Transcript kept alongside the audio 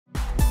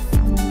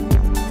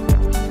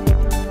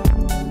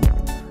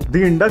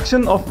The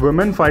induction of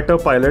women fighter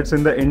pilots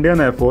in the Indian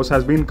Air Force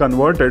has been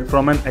converted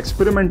from an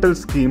experimental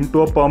scheme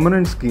to a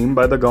permanent scheme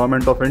by the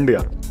Government of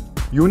India.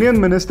 Union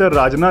Minister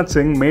Rajnath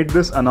Singh made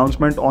this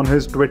announcement on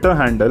his Twitter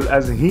handle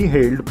as he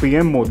hailed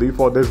PM Modi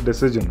for this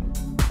decision.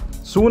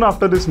 Soon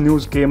after this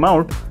news came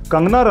out,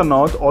 Kangana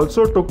Ranaut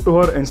also took to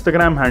her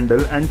Instagram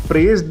handle and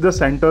praised the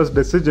centre's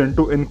decision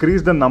to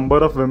increase the number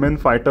of women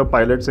fighter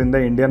pilots in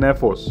the Indian Air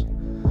Force.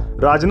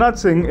 Rajnath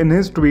Singh in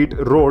his tweet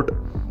wrote,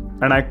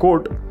 and I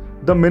quote,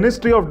 "The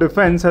Ministry of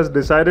Defence has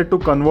decided to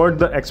convert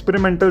the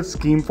experimental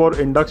scheme for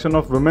induction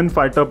of women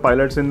fighter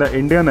pilots in the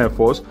Indian Air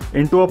Force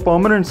into a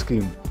permanent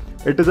scheme.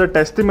 It is a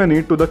testimony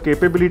to the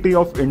capability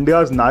of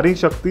India's Nari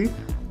Shakti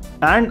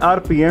and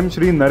our PM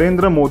Shri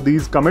Narendra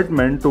Modi's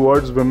commitment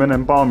towards women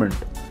empowerment."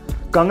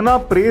 Kangana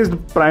praised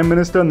Prime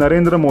Minister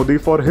Narendra Modi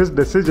for his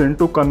decision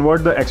to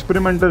convert the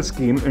experimental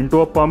scheme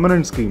into a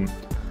permanent scheme.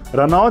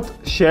 Ranaut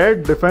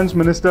shared Defence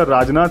Minister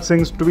Rajnath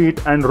Singh's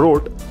tweet and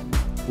wrote,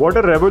 "What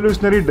a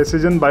revolutionary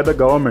decision by the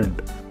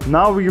government.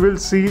 Now we will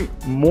see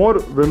more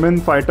women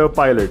fighter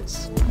pilots."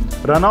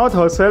 Ranaut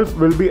herself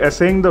will be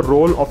essaying the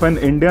role of an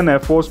Indian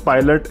Air Force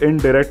pilot in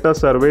director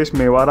Sarvesh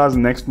Mewara's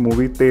next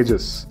movie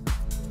Tejas.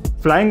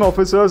 Flying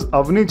officers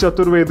Avni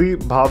Chaturvedi,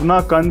 Bhavna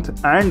Kant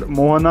and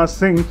Mohana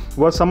Singh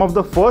were some of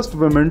the first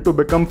women to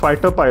become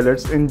fighter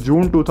pilots in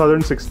June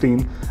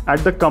 2016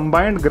 at the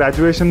combined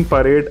graduation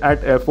parade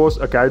at Air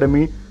Force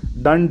Academy,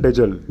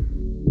 Dundijal.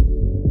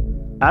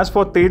 As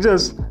for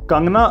Tejas,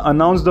 Kangana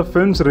announced the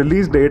film's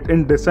release date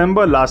in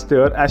December last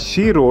year as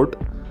she wrote,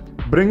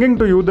 "Bringing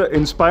to you the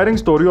inspiring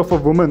story of a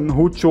woman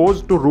who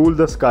chose to rule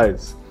the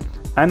skies.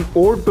 An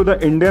ode to the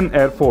Indian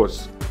Air Force.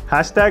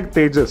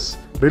 #Tejas.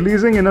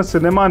 Releasing in a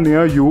cinema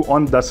near you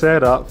on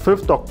Dussehra,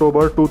 5th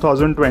October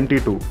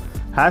 2022.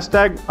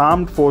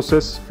 #Armed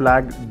Forces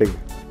Flag Day."